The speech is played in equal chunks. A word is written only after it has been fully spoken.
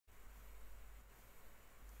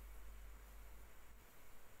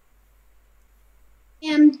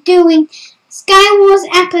doing Skywars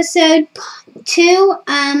episode 2,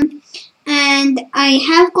 and I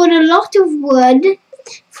have got a lot of wood,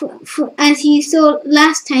 as you saw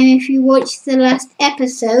last time if you watched the last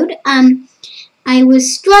episode. I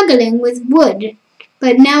was struggling with wood,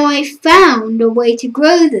 but now I found a way to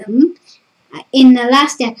grow them in the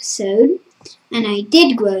last episode, and I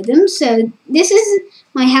did grow them. So this is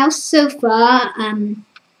my house so far.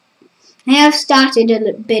 I have started a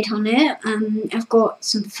little bit on it. I've got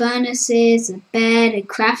some furnaces, a bed, a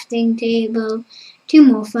crafting table, 2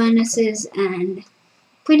 more furnaces, and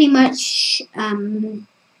pretty much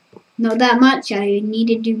not that much. I need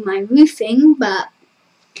to do my roofing, but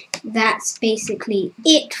that's basically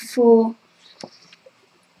it for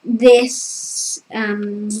this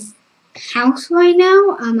house right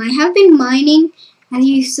now. I have been mining. As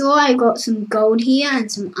you saw, I got some gold here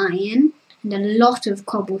and some iron and a lot of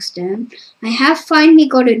cobblestone. I have finally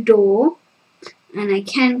got a door, and I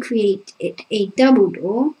can create it a double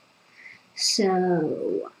door.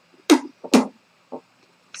 So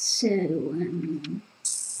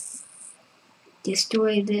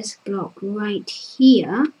destroy this block right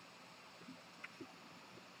here.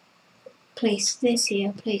 Place this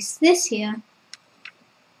here, place this here.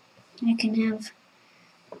 I can have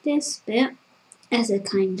this bit as a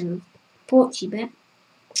kind of porchy bit.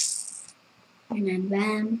 And then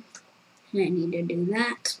bam, and I need to do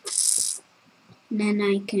that. And then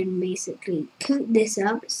I can basically coat this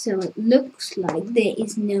up so it looks like there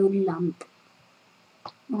is no lump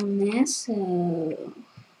on this. So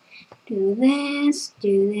do this,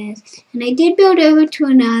 and I did build over to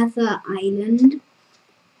another island.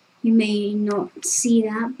 You may not see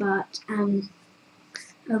that, but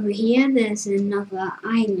over here there's another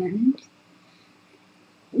island.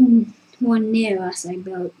 One near us I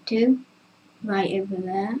built to, right over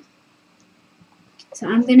there. So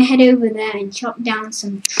I'm going to head over there and chop down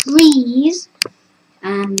some trees,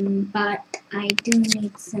 but I do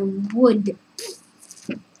need some wood.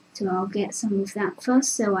 So I'll get some of that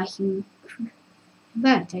first so I can...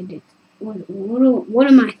 But I did. What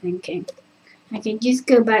am I thinking? I could just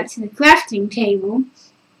go back to the crafting table,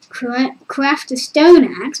 craft a stone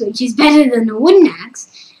axe, which is better than a wooden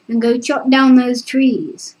axe, and go chop down those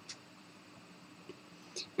trees.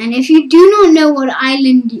 And if you do not know what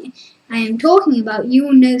island I am talking about, you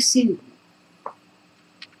will know soon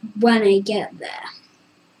when I get there.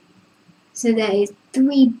 So there is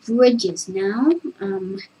 3 bridges now.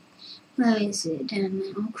 Where is it?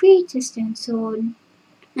 I'll create a stone sword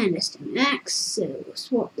and a stone axe. So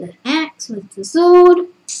swap the axe with the sword,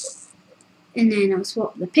 and then I'll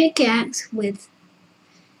swap the pickaxe with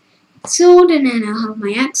the sword, and then I'll have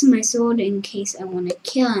my axe and my sword in case I want to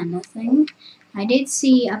kill anything. I did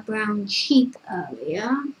see a brown sheep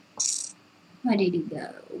earlier. Where did he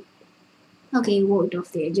go? Okay, he walked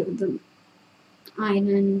off the edge of the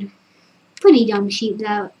island. Pretty dumb sheep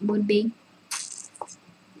that would be.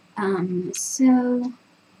 So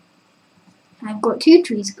I've got 2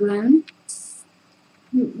 trees grown.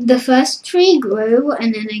 The first tree grew,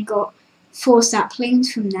 and then I got 4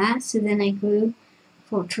 saplings from that. So then I grew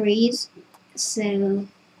 4 trees. So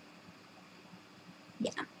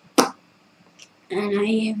yeah. And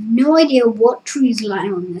I have no idea what trees lie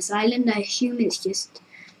on this island. I assume it's just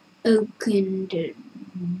oak and...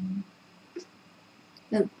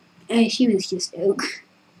 I assume it's just oak,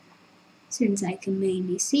 since I can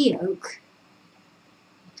mainly see oak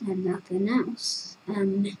and nothing else.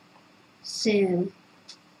 So...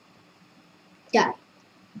 Die.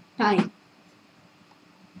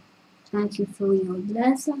 Thank you for your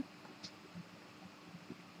leather.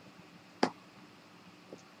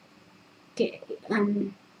 Okay,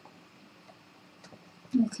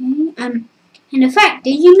 and in fact,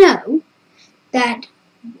 did you know that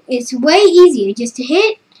it's way easier just to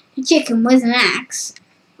hit a chicken with an axe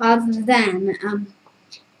rather than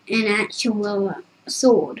an actual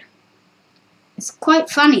sword? It's quite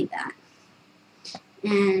funny that.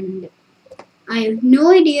 And I have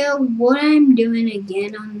no idea what I'm doing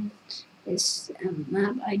again on this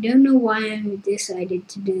map. I don't know why I decided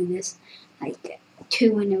to do this like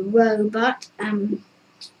 2 in a row, but I'm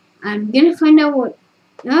gonna find out what...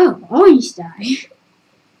 Oh, orange dye.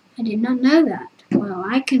 I did not know that. Well,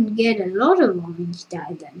 I can get a lot of orange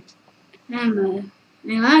dye then. I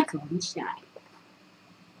like orange dye.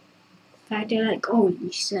 In fact, I like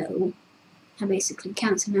orange, so that basically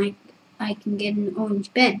counts, and I can get an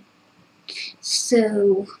orange bed.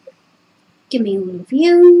 So, give me all of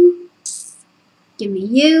you. Give me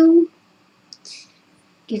you.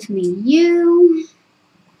 Give me you.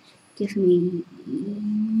 Give me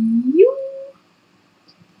you.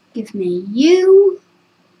 Give me you.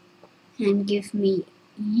 And give me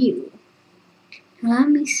you. Let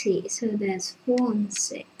me see. So there's 4 and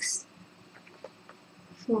 6.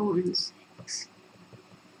 4 and 6.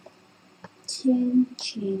 Chin,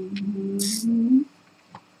 chin.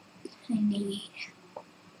 I need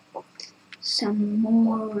some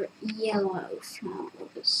more yellow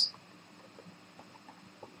flowers.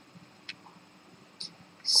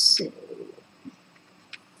 So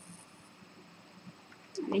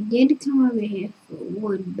I did come over here for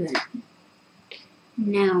wood, but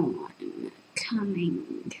now I'm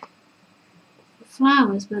coming for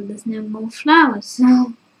flowers, but there's no more flowers,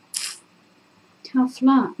 so tough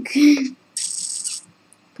luck.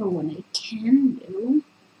 But what I can do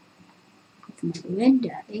with my red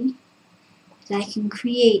daddy is I can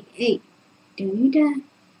create don't you dare.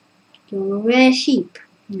 You're a rare sheep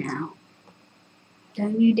now.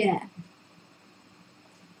 Don't you dare.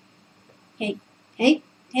 Hey.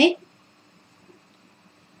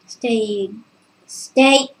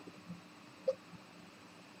 Stay.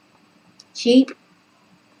 Sheep.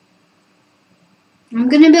 I'm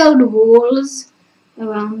gonna build walls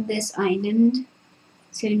around this island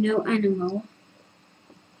so no animal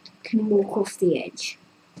can walk off the edge.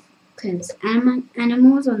 Because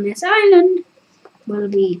animals on this island will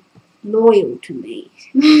be loyal to me.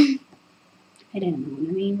 I don't know what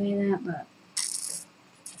I mean by that,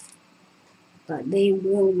 but they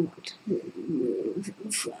will not move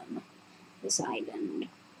from this island.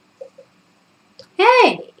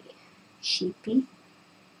 Hey, sheepy.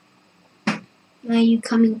 Are you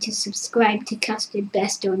coming to subscribe to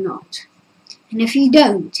CustardBest or not? And if you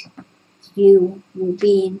don't, you will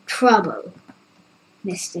be in trouble,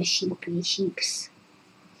 Mr. Sheepy Sheeps.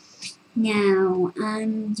 Now,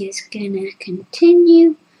 I'm just gonna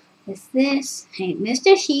continue with this. Hey,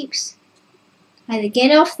 Mr. Sheeps, either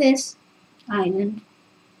get off this island.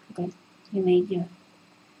 Okay, you made your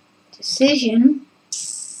decision.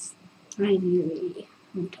 I really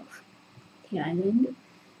want off the island.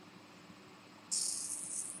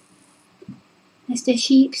 Mr.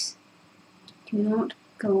 Sheeps, do not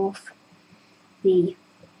go off the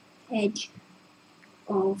edge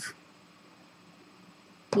of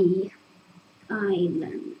the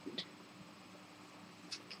island.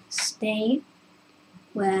 Stay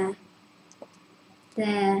where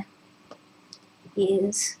there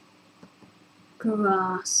is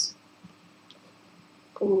grass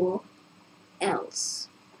or else.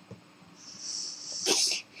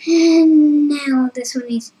 And now this one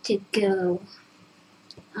needs to go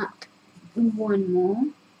up one more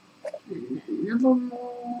and another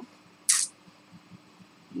more.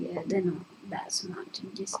 Yeah, they're not that smart to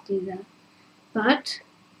just do that. But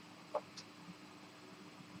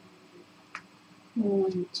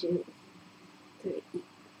 1, 2, 3,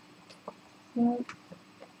 4.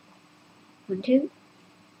 1, 2,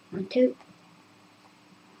 1, 2,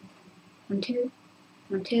 1, 2,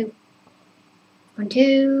 1, 2, 1, 2,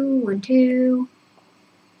 1, 2,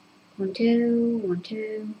 1, 2, 1, 2,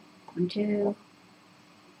 1, 2,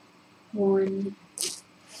 1,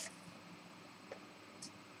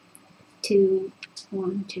 2,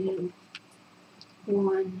 1, 2,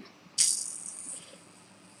 1.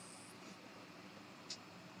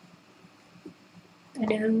 I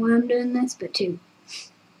don't know why I'm doing this, but 2.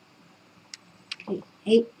 Okay,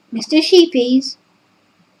 8. Mr. Sheepies.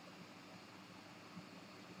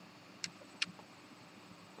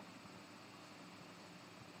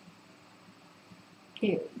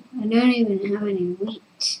 There. I don't even have any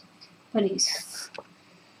wheat, but he's.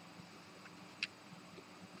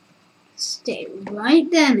 Stay right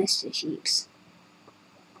there, Mr. Sheeps.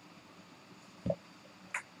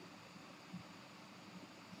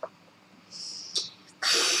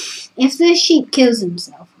 If the sheep kills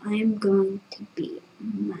himself, I am going to be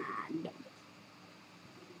mad.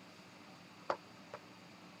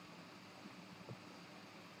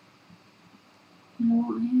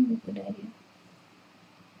 No, I have a good idea.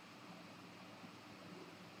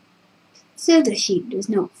 So the sheep does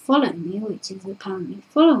not follow me, which is apparently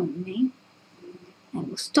following me. I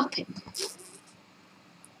will stop him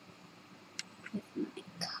with my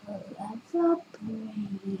clever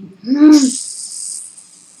brain.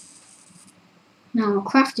 Now I'll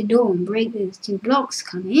craft a door and break those 2 blocks,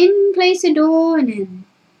 come in, place a door, and then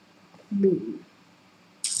boom.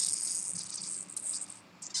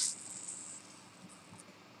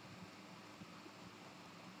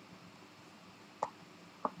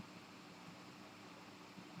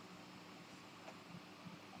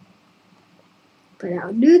 But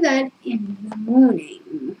I'll do that in the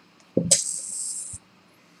morning.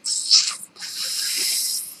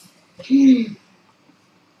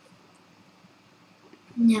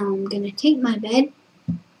 Now I'm going to take my bed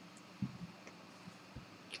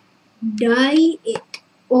dye it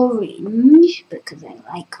orange because I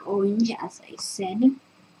like orange, as I said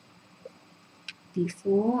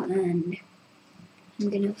before. And I'm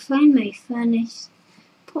gonna find my furnace,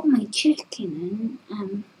 put my chicken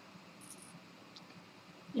in.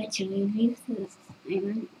 Actually, leave this.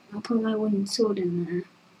 I'll put my wooden sword in there.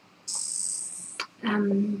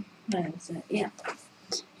 Where is it? Yeah.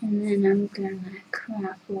 And then I'm gonna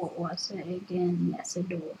craft, what was it again? That's a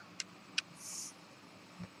door.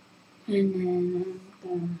 And then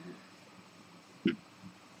I'm gonna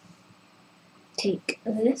take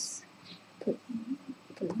this, put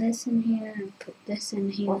this in here, and put this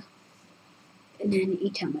in here, and then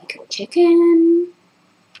eat up my cooked chicken.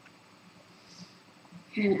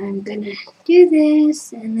 And I'm gonna do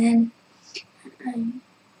this, and then I'm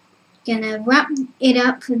gonna wrap it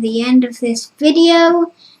up for the end of this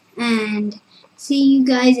video, and see you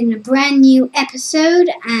guys in a brand new episode.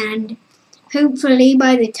 And hopefully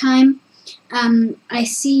by the time I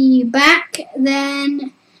see you back,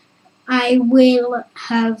 then I will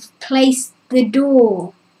have placed the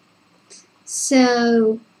door.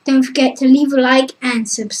 So don't forget to leave a like and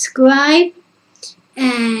subscribe,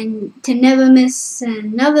 and to never miss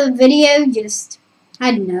another video. Just,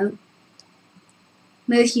 I don't know,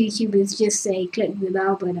 most YouTubers just say click the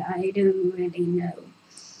bell, but I don't really know.